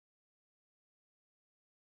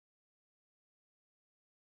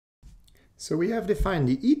So we have defined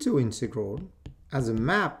the Ito integral as a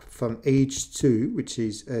map from H2, which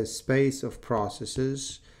is a space of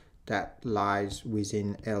processes that lies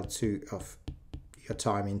within L2 of your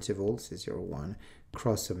time interval, so 0, 1,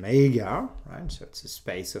 cross omega, right? So it's a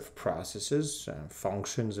space of processes,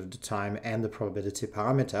 functions of the time and the probability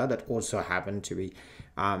parameter that also happen to be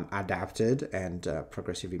adapted and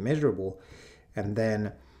progressively measurable. And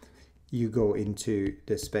then you go into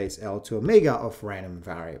the space L2 omega of random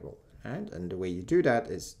variable. Right? And the way you do that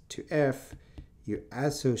is to f, you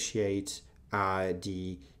associate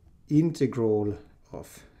the integral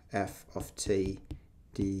of f of t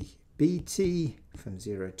dbt from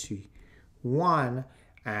 0 to 1,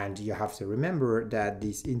 and you have to remember that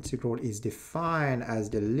this integral is defined as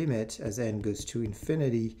the limit as n goes to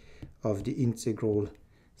infinity of the integral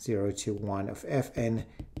 0 to 1 of fn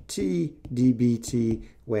t dbt,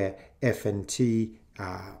 where fn t,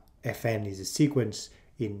 fn is a sequence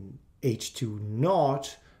in H2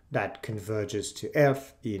 naught that converges to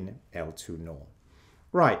f in L2 naught.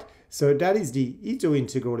 Right, so that is the Ito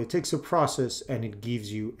integral. It takes a process and it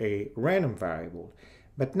gives you a random variable.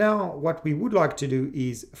 But now what we would like to do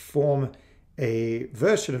is form a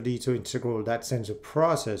version of the Ito integral that sends a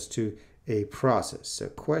process to a process. So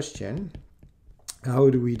question, how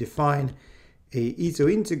do we define a Ito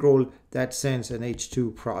integral that sends an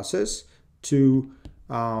H2 process to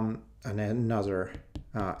another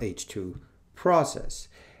H2 process?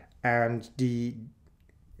 And the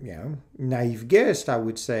naive guess, I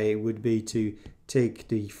would say, would be to take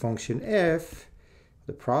the function f,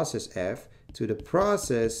 the process f, to the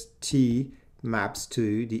process t maps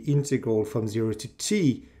to the integral from 0 to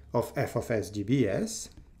t of f of s dbs.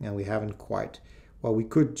 And we haven't quite, well, we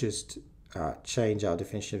could just change our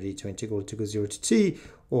definition of the Ito integral to go 0 to t,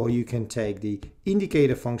 or you can take the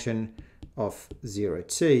indicator function of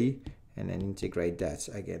 0t and then integrate that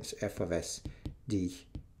against f of s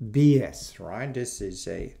dbs, right? This is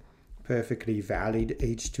a perfectly valid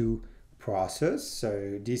H2 process.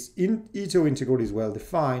 So this Ito integral is well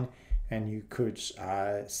defined, and you could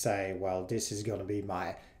say, well, this is going to be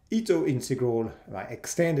my Ito integral, my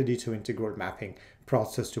extended Ito integral mapping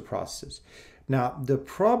process to process. Now, the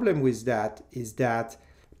problem with that is that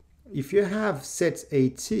if you have sets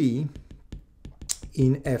AT in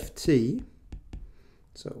FT,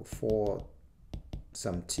 so for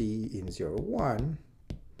some t in 0, 1,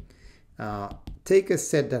 take a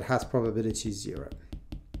set that has probability 0.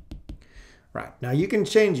 Right, now you can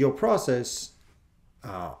change your process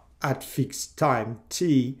at fixed time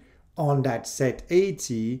t on that set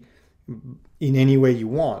AT in any way you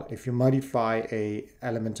want. If you modify a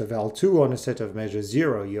element of L2 on a set of measure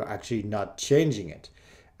 0, you're actually not changing it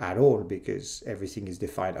at all, because everything is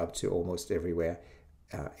defined up to almost everywhere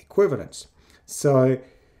equivalence. So,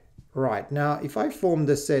 right, now if I form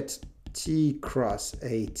the set t cross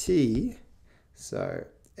AT, so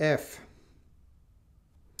f,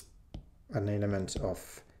 an element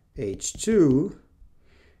of H2,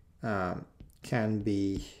 can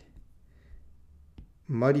be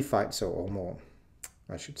modified, so, or more,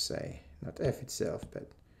 I should say, not f itself, but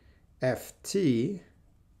ft,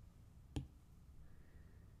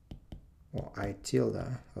 or I tilde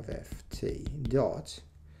of ft dot,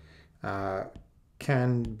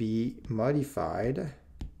 can be modified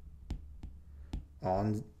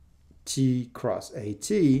on t cross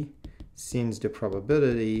AT, since the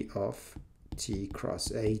probability of t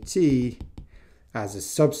cross AT as a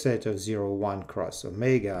subset of 0, 1 cross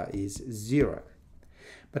omega is 0.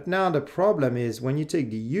 But now the problem is, when you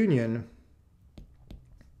take the union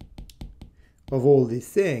of all these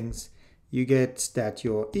things, you get that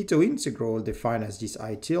your Ito integral, defined as this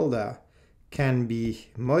I tilde, can be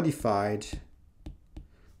modified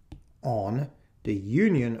on the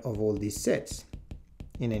union of all these sets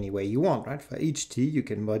in any way you want, right? For each t, you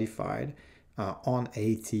can modify it on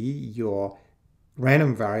AT, your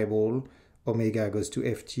random variable omega goes to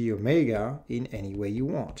ft omega in any way you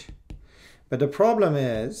want. But the problem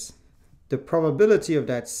is, the probability of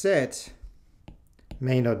that set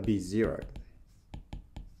may not be 0.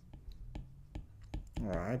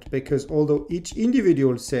 All right, because although each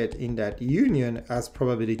individual set in that union has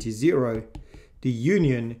probability 0, the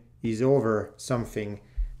union is over something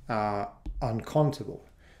uncountable.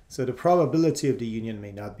 So the probability of the union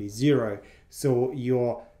may not be 0. So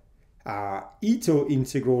your Ito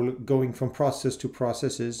integral going from process to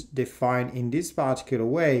processes defined in this particular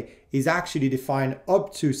way is actually defined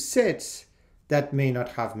up to sets that may not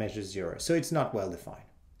have measure 0. So it's not well defined,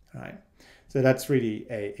 right? So that's really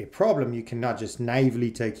a problem. You cannot just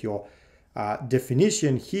naively take your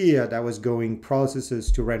definition here that was going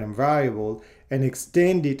processes to random variable and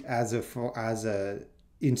extend it as a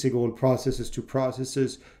integral processes to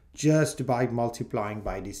processes just by multiplying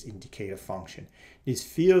by this indicator function. This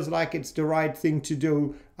feels like it's the right thing to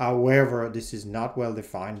do. However, this is not well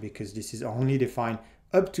defined because this is only defined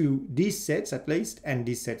up to these sets at least, and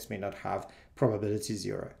these sets may not have probability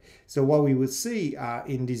 0. So what we will see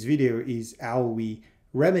in this video is how we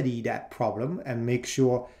remedy that problem and make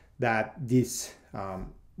sure that this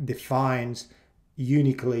defines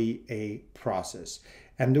uniquely a process.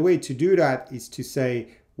 And the way to do that is to say,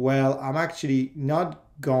 well, I'm actually not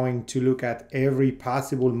going to look at every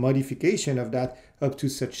possible modification of that up to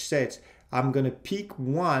such sets. I'm going to pick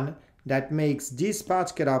one that makes this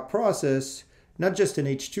particular process not just an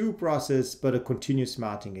H2 process, but a continuous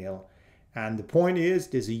martingale. And the point is,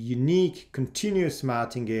 there's a unique continuous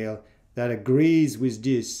martingale that agrees with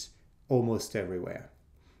this almost everywhere.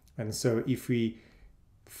 And so if we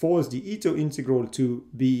force the Ito integral to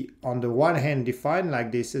be, on the one hand, defined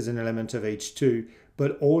like this as an element of H2,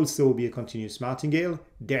 but also be a continuous martingale,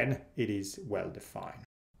 then it is well defined.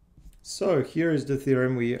 So here is the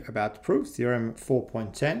theorem we're about to prove, theorem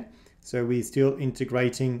 4.10. So we're still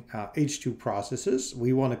integrating H2 processes.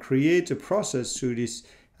 We want to create a process through this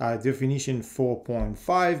definition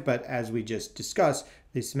 4.5, but as we just discussed,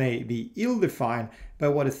 this may be ill-defined.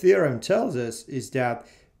 But what a theorem tells us is that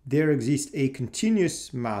there exists a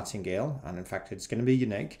continuous martingale, and in fact it's going to be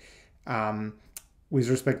unique, with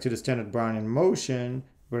respect to the standard Brownian motion,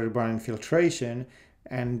 or Brownian filtration,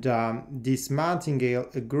 and this martingale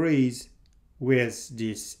agrees with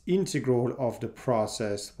this integral of the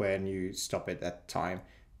process when you stop it at time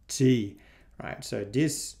t, right? So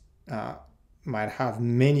this might have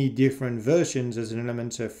many different versions as an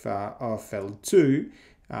element of L2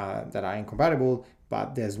 that are incompatible,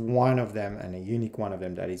 but there's one of them, and a unique one of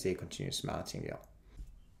them, that is a continuous martingale.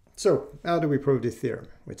 So how do we prove this theorem?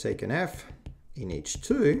 We take an f in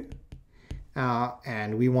H2,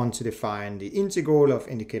 and we want to define the integral of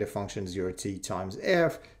indicator function 0t times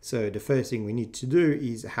f. So the first thing we need to do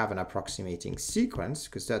is have an approximating sequence,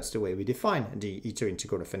 because that's the way we define the Ito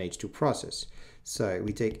integral of an H2 process. So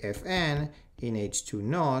we take fn in H2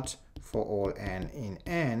 naught for all n in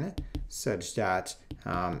n, such that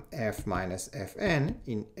f minus fn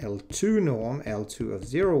in L2 norm, L2 of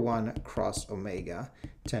 0, 1 cross omega,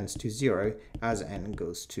 tends to 0 as n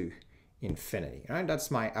goes to infinity. Right?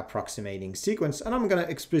 That's my approximating sequence, and I'm going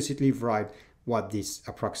to explicitly write what this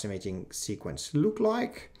approximating sequence look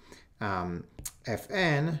like.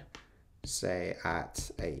 Fn, say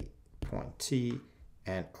at a point t,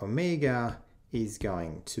 and omega is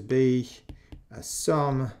going to be a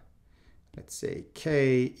sum, let's say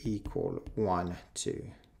k equal 1 to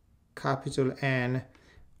capital N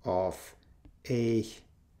of a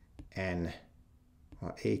n,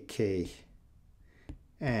 or ak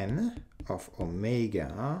n of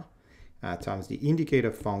omega times the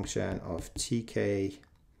indicator function of tk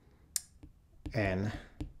n,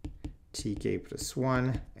 tk plus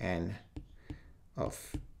 1 n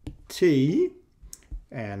of t,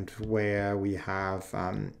 and where we have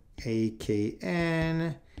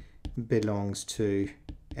akn belongs to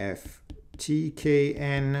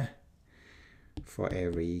ftkn for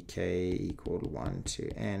every k equal 1 to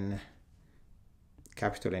n.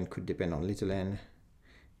 Capital N could depend on little n,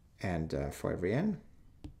 and for every n.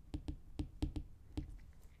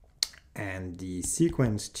 And the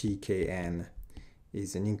sequence tkn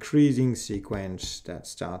is an increasing sequence that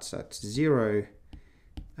starts at 0,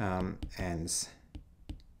 ends,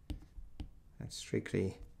 that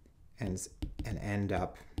strictly ends, and end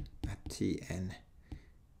up at tn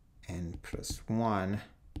n plus 1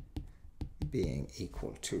 being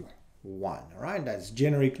equal to 1. All right, that's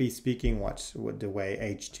generically speaking what the way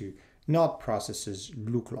H2 naught processes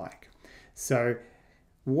look like. So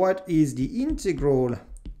what is the integral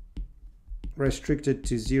restricted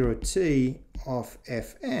to 0t of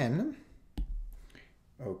fn?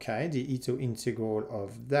 Okay, the Ito integral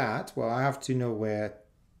of that, well, I have to know where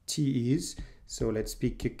t is, so let's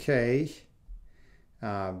pick a k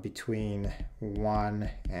between 1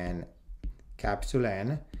 and capital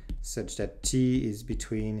N, such that t is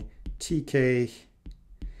between tk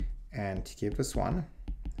and tk plus 1.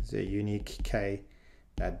 It's a unique k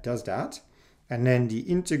that does that. And then the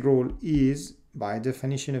integral is, by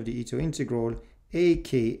definition of the Ito integral,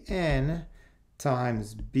 akn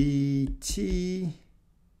times bt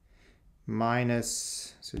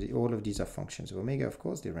minus, so all of these are functions of omega, of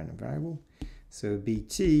course, they're random variable. So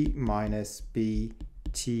bt minus btkn,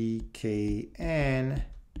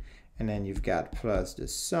 and then you've got plus the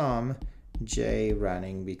sum j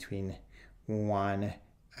running between 1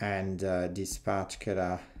 and this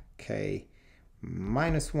particular k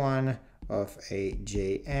minus 1 of a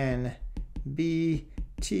jn b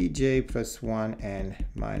tj plus 1 n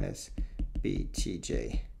minus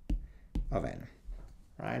btj of n.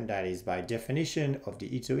 Right? That is by definition of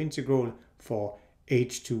the Ito integral for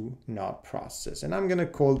H2 naught process. And I'm going to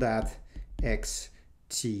call that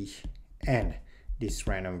xtn, this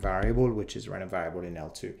random variable, which is random variable in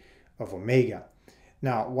L2 of omega.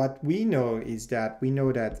 Now, what we know is that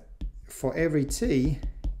for every t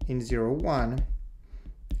in 0, 1,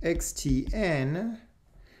 xtn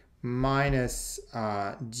minus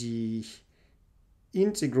the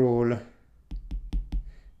integral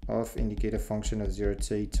of indicator function of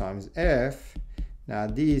 0t times f. Now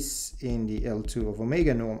this in the L2 of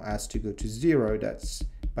omega norm has to go to 0. That's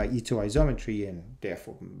by Ito isometry, and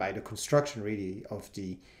therefore by the construction really of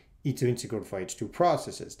the Ito integral for H2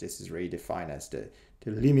 processes. This is really defined as the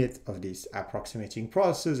limit of this approximating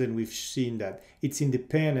process, and we've seen that it's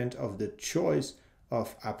independent of the choice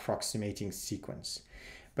of approximating sequence.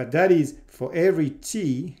 But that is for every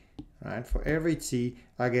t, right? For every t,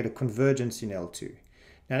 I get a convergence in L2.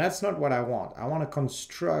 Now that's not what I want. I want to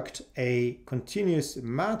construct a continuous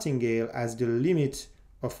martingale as the limit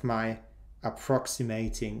of my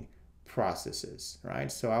approximating processes, right?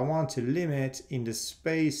 So I want to limit in the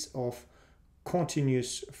space of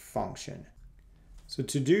continuous function. So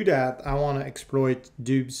to do that, I want to exploit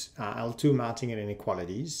Doobb's L2 martingale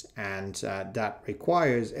inequalities, and that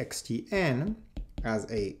requires xtn as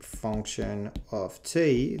a function of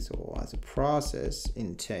t, so as a process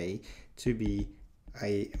in t, to be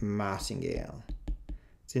a martingale.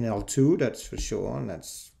 It's in L2, that's for sure, and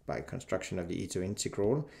that's by construction of the Ito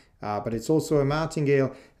integral. But it's also a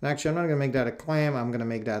martingale. And actually, I'm not going to make that a claim. I'm going to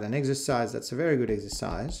make that an exercise. That's a very good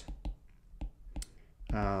exercise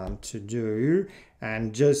to do.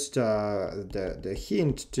 And just the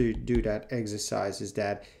hint to do that exercise is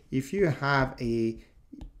that if you have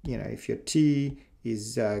if your t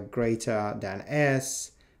is greater than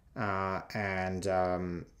s, and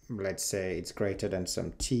let's say it's greater than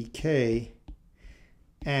some tkn,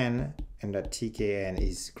 and that tkn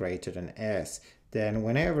is greater than s, then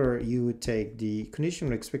whenever you take the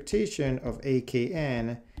conditional expectation of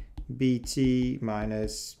akn bt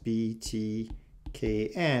minus btkn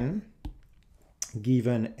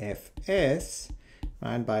given fs,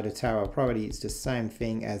 right, by the Taylor property, it's the same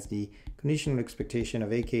thing as the conditional expectation of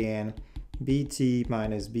akn bt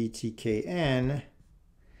minus btkn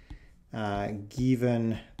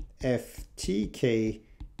given ftkn,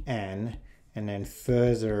 and then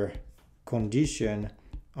further condition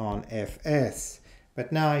on fs.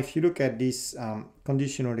 But now if you look at this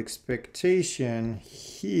conditional expectation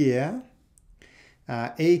here,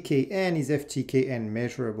 akn is ftkn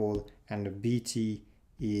measurable, and the bt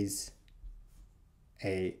is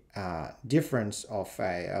a difference of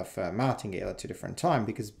a martingale at a different time,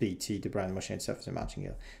 because bt, the Brownian motion itself, is a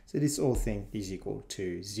martingale. So this whole thing is equal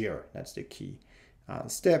to 0. That's the key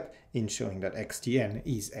step in showing that xtn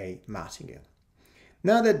is a martingale.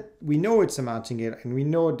 Now that we know it's a martingale and we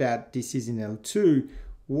know that this is in L2,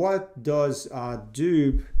 what does our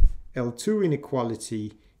Doobb L2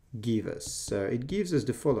 inequality give us? So it gives us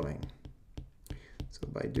the following. So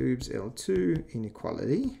by Doobb's L2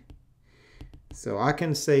 inequality, so I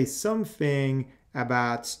can say something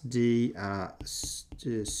about the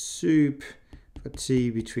sup for t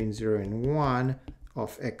between 0 and 1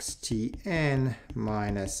 of xtn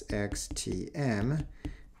minus xtm,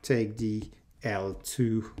 take the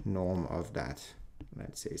L2 norm of that,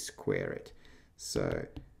 let's say square it. So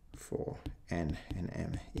for n and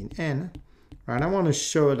m in n, right, I want to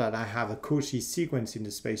show that I have a Cauchy sequence in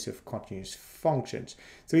the space of continuous functions.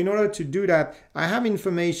 So in order to do that, I have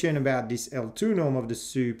information about this L2 norm of the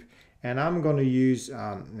sup, and I'm going to use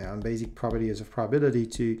basic properties of probability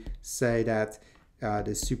to say that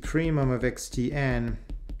the supremum of xtn,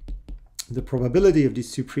 the probability of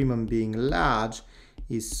this supremum being large,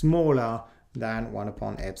 is smaller than 1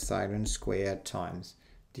 upon epsilon squared times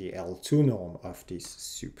the L2 norm of this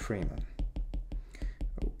supremum.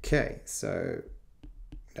 Okay, so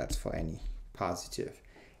that's for any positive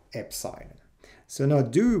epsilon. So now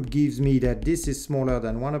Doobb gives me that this is smaller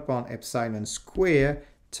than 1 upon epsilon squared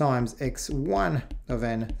times x1 of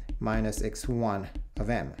n minus x1 of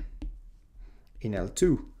m in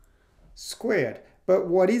L2 squared. But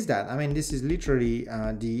what is that? I mean, this is literally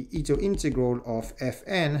the Ito integral of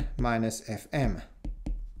fn minus fm.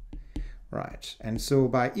 Right, and so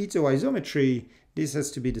by Ito isometry, this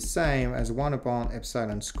has to be the same as 1 upon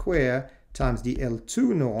epsilon squared times the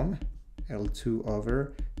L2 norm, L2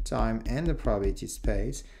 over time and the probability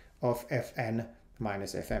space of fn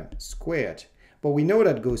minus fm squared. But we know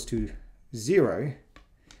that goes to 0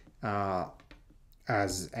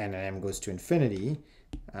 as n and m goes to infinity,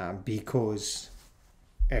 because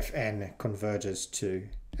Fn converges to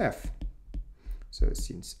f. So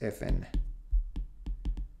since Fn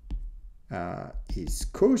is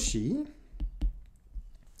Cauchy,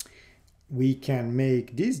 we can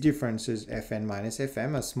make these differences Fn minus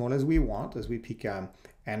Fm as small as we want, as we pick n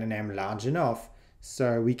and m large enough.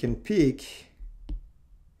 So we can pick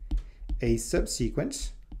a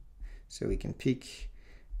subsequence. So we can pick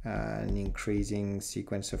an increasing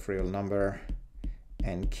sequence of real number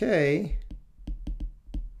nk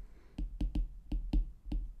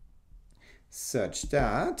such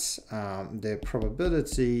that the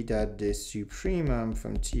probability that the supremum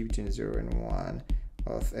from t between 0 and 1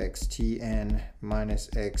 of xtn minus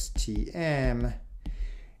xtm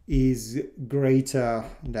is greater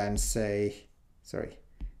than, say, sorry,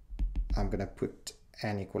 I'm going to put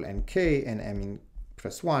n equal nk and m in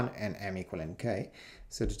plus 1 and m equal nk,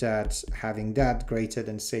 such that having that greater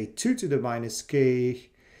than, say, 2 to the minus k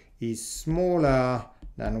is smaller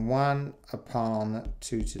than 1 upon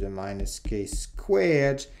 2 to the minus k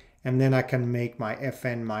squared, and then I can make my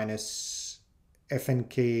fn minus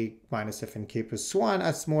fnk minus fnk plus 1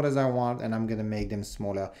 as small as I want, and I'm going to make them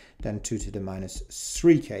smaller than 2 to the minus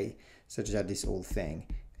 3k, such that this whole thing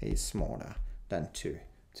is smaller than 2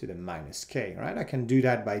 to the minus k, right? I can do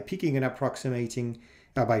that by picking an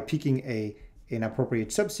an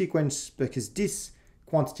appropriate subsequence, because this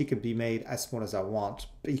quantity can be made as small as I want,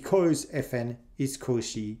 because Fn is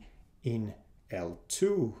Cauchy in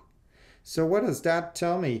L2. So what does that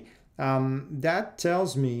tell me? That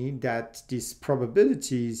tells me that these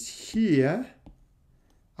probabilities here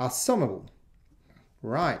are summable,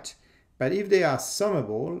 right? But if they are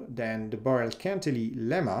summable, then the Borel-Cantelli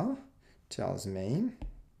lemma tells me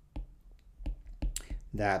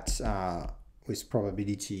that with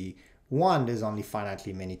probability 1, there's only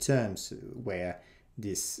finitely many terms where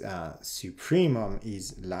this supremum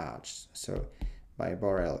is large. So by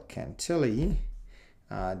Borel-Cantelli,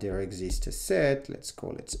 there exists a set, let's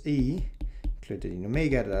call it E, included in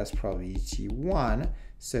omega, that has probability 1,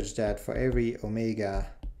 such that for every omega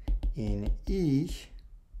in E,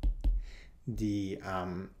 the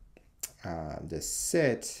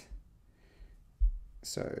set,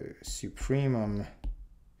 so supremum,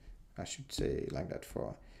 I should say like that,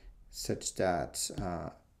 for such that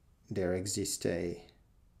there exists a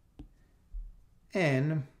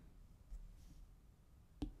n,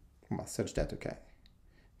 well, such that, okay,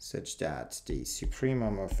 such that the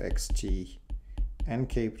supremum of xt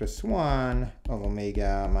nk plus 1 of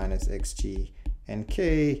omega minus xt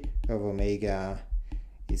nk of omega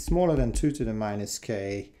is smaller than 2 to the minus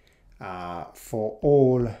k for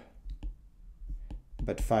all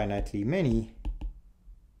but finitely many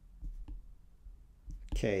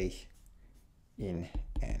k in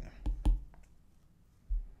n.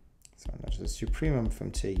 So that's the supremum from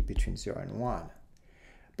t between 0 and 1.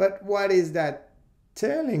 But what is that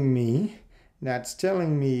telling me? That's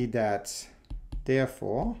telling me that,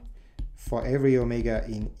 therefore, for every omega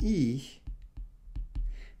in E,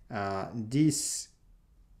 this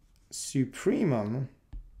supremum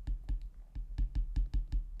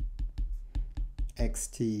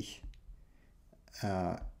xt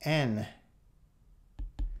n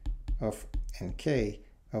of nk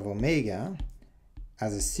of omega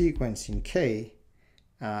as a sequence in k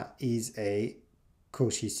is a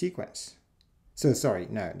Cauchy sequence. So sorry,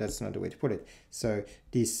 no, that's not the way to put it. So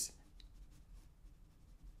this,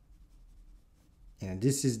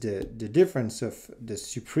 this is the difference of the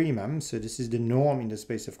supremum. So this is the norm in the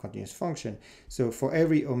space of continuous function. So for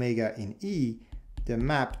every omega in E, the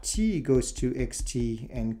map T goes to xt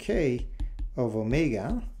nk of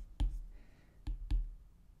omega.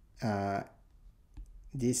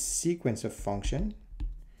 This sequence of functions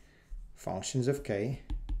of k,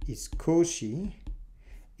 is Cauchy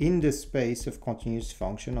in the space of continuous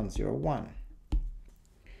function on 0, 1.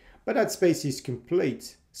 But that space is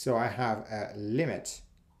complete, so I have a limit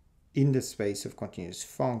in the space of continuous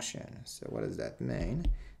function. So what does that mean?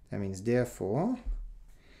 That means, therefore,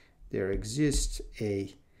 there exists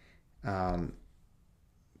a,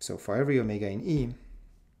 so for every omega in E,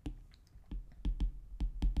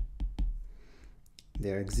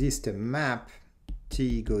 there exists a map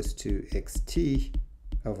t goes to xt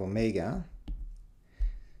of omega,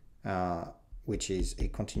 which is a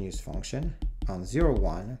continuous function on 0,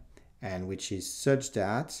 1, and which is such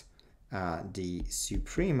that the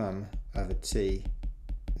supremum of a t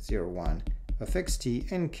 0, 1 of xt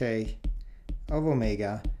nk of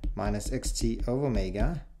omega minus xt of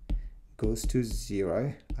omega goes to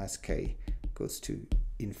 0 as k goes to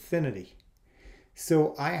infinity.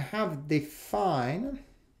 So I have defined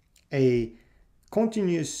a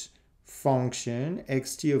continuous function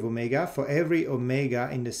xt of omega for every omega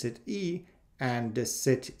in the set E, and the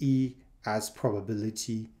set E as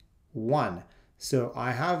probability 1. So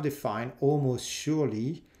I have defined almost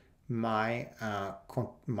surely my,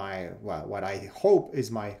 what I hope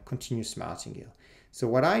is my continuous martingale. So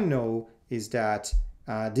what I know is that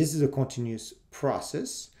this is a continuous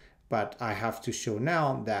process, but I have to show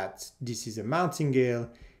now that this is a martingale,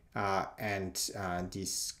 and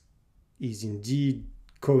this is indeed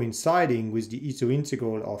coinciding with the Ito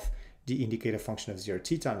integral of the indicator function of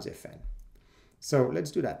 0t times fn. So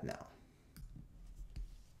let's do that now.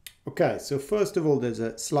 Okay, so first of all, there's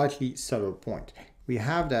a slightly subtle point. We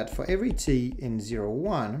have that for every t in 0,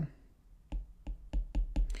 1,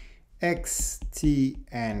 x, t,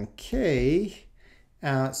 and k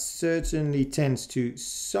certainly tends to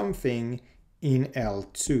something in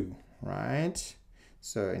L2, right?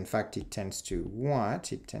 So in fact, it tends to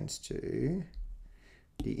what? It tends to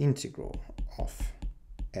the integral of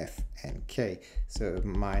f and k. So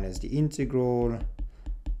minus the integral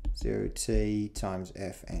 0t times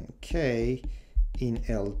f and k in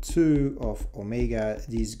L2 of omega,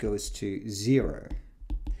 this goes to 0.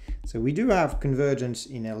 So we do have convergence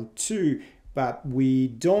in L2, but we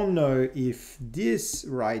don't know if this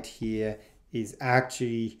right here is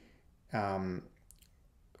actually, or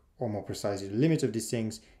more precisely, the limit of these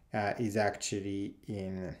things is actually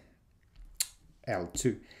in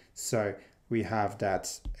L2. So we have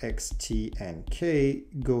that xt and k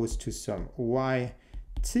goes to some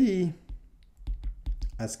yt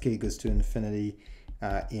as k goes to infinity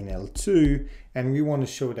in L2, and we want to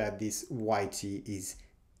show that this yt is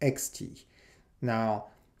xt. Now,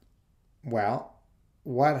 well,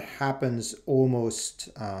 what happens almost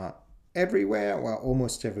everywhere? Well,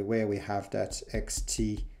 almost everywhere we have that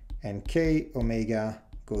xt and k omega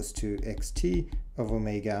goes to xt of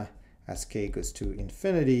omega as k goes to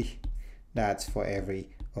infinity. That's for every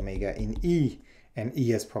omega in E, and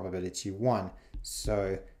E has probability 1.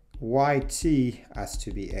 So yt has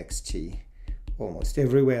to be xt almost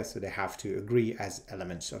everywhere, so they have to agree as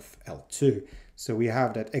elements of L2. So we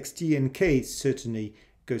have that xt and k certainly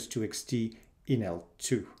goes to xt in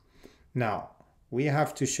L2. Now, we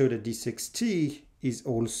have to show that this xt is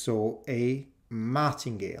also a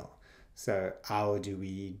martingale. So how do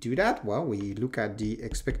we do that? Well, we look at the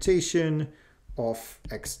expectation of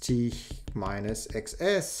xt minus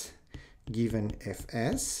xs given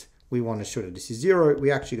fs. We want to show that this is 0.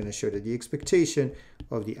 We're actually going to show that the expectation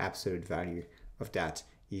of the absolute value of that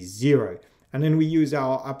is 0. And then we use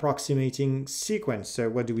our approximating sequence. So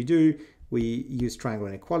what do? We use triangle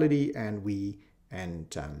inequality and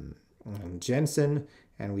Jensen,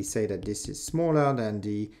 and we say that this is smaller than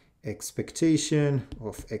the expectation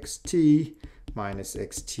of xt minus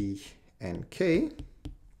xt and k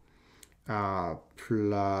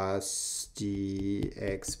plus the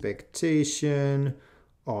expectation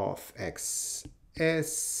of xt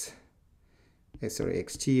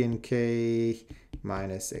and k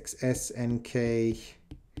minus xs and k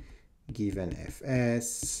given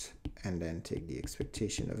fs, and then take the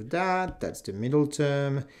expectation of that. That's the middle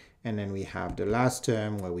term. And then we have the last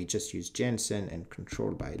term where we just use Jensen and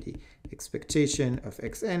control by the expectation of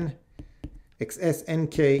xs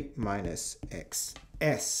and k minus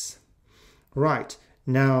xs. Right,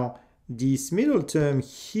 now this middle term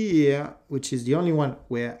here, which is the only one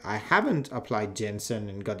where I haven't applied Jensen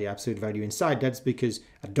and got the absolute value inside, that's because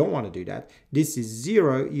I don't want to do that. This is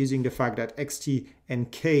 0 using the fact that xt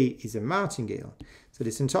and k is a martingale. So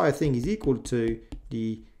this entire thing is equal to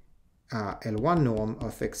the L1 norm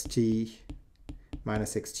of xt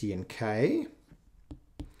minus xt and k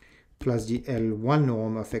plus the L1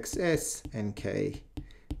 norm of xs and k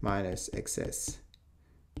minus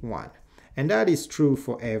xs1. And that is true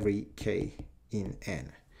for every k in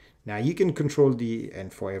n. Now you can control the n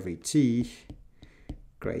for every t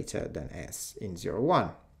greater than s in 0, 1.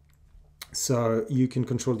 So you can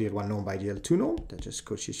control the L1 norm by the L2 norm, that's just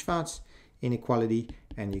Cauchy-Schwarz inequality,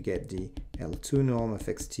 and you get the L2 norm of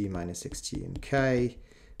xt minus xt and k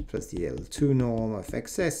plus the L2 norm of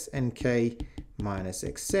xs and k minus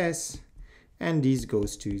xs, and this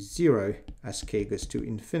goes to 0 as k goes to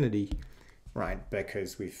infinity, right?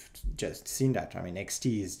 Because we've just seen that. I mean, xt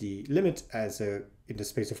is the limit as in the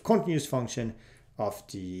space of continuous function of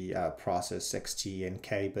the process xt and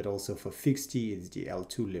k, but also for fixed t is the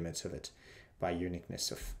L2 limits of it by uniqueness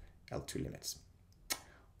of L2 limits.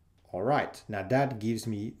 All right, now that gives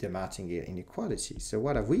me the martingale inequality. So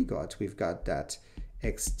what have we got? We've got that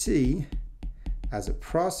xt as a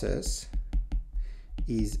process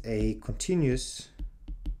is a continuous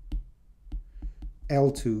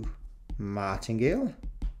L2 martingale.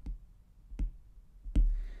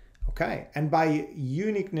 Okay, and by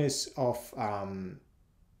uniqueness of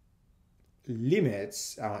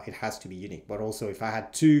limits, it has to be unique. But also, if I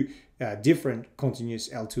had two different continuous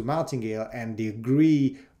L2 martingale and they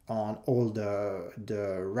agree on all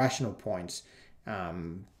the rational points,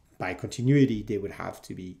 by continuity, they would have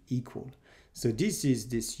to be equal. So this is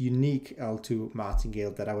this unique L2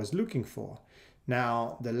 martingale that I was looking for.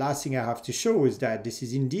 Now, the last thing I have to show is that this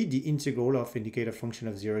is indeed the integral of indicator function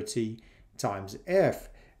of 0t times f.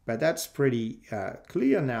 But that's pretty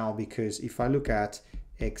clear now, because if I look at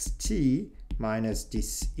xt minus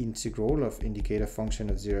this integral of indicator function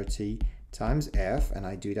of 0t times f, and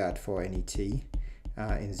I do that for any t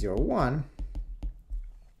in 0, 1,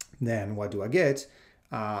 then what do I get?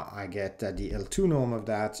 I get that the L2 norm of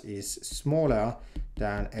that is smaller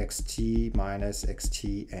than xt minus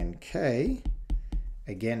xt and k.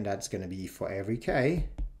 Again, that's going to be for every k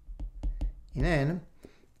in n,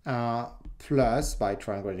 plus, by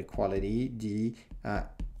triangular inequality, the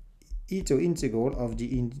Ito integral of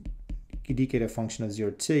the indicator function of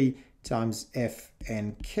 0t times f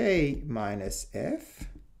and k minus f,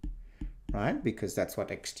 right? Because that's what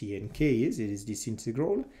xt and k is. It is this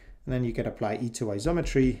integral. And then you can apply Ito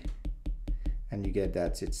isometry, and you get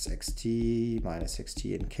that it's xt minus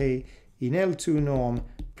xt and k in L2 norm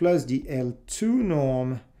plus the L2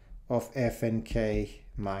 norm of f and k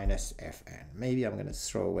minus fn. Maybe I'm going to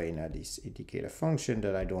throw away now this indicator function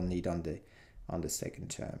that I don't need on the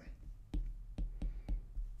second term.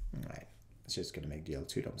 All right, it's just going to make the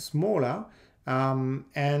L2 norm smaller. Now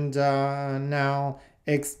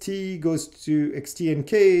xt goes to xt and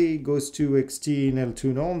k goes to xt in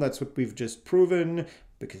L2 norm. That's what we've just proven,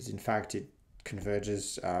 because in fact it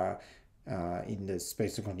converges in the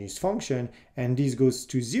space of continuous function, and this goes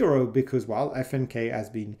to 0 because, well, f and k has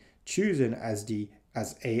been chosen as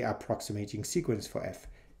a approximating sequence for f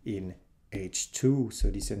in H2. So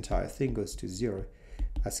this entire thing goes to 0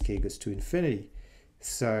 as k goes to infinity.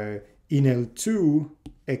 So in L2,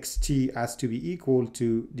 xt has to be equal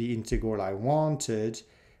to the integral I wanted,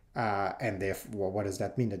 and therefore, what does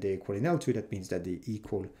that mean that they're equal in L2? That means that they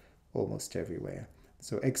equal almost everywhere.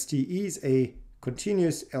 So xt is a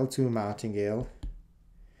continuous L2 martingale,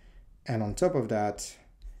 and on top of that,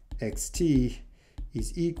 xt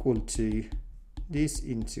is equal to this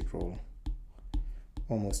integral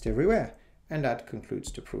almost everywhere. And that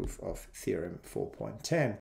concludes the proof of theorem 4.10.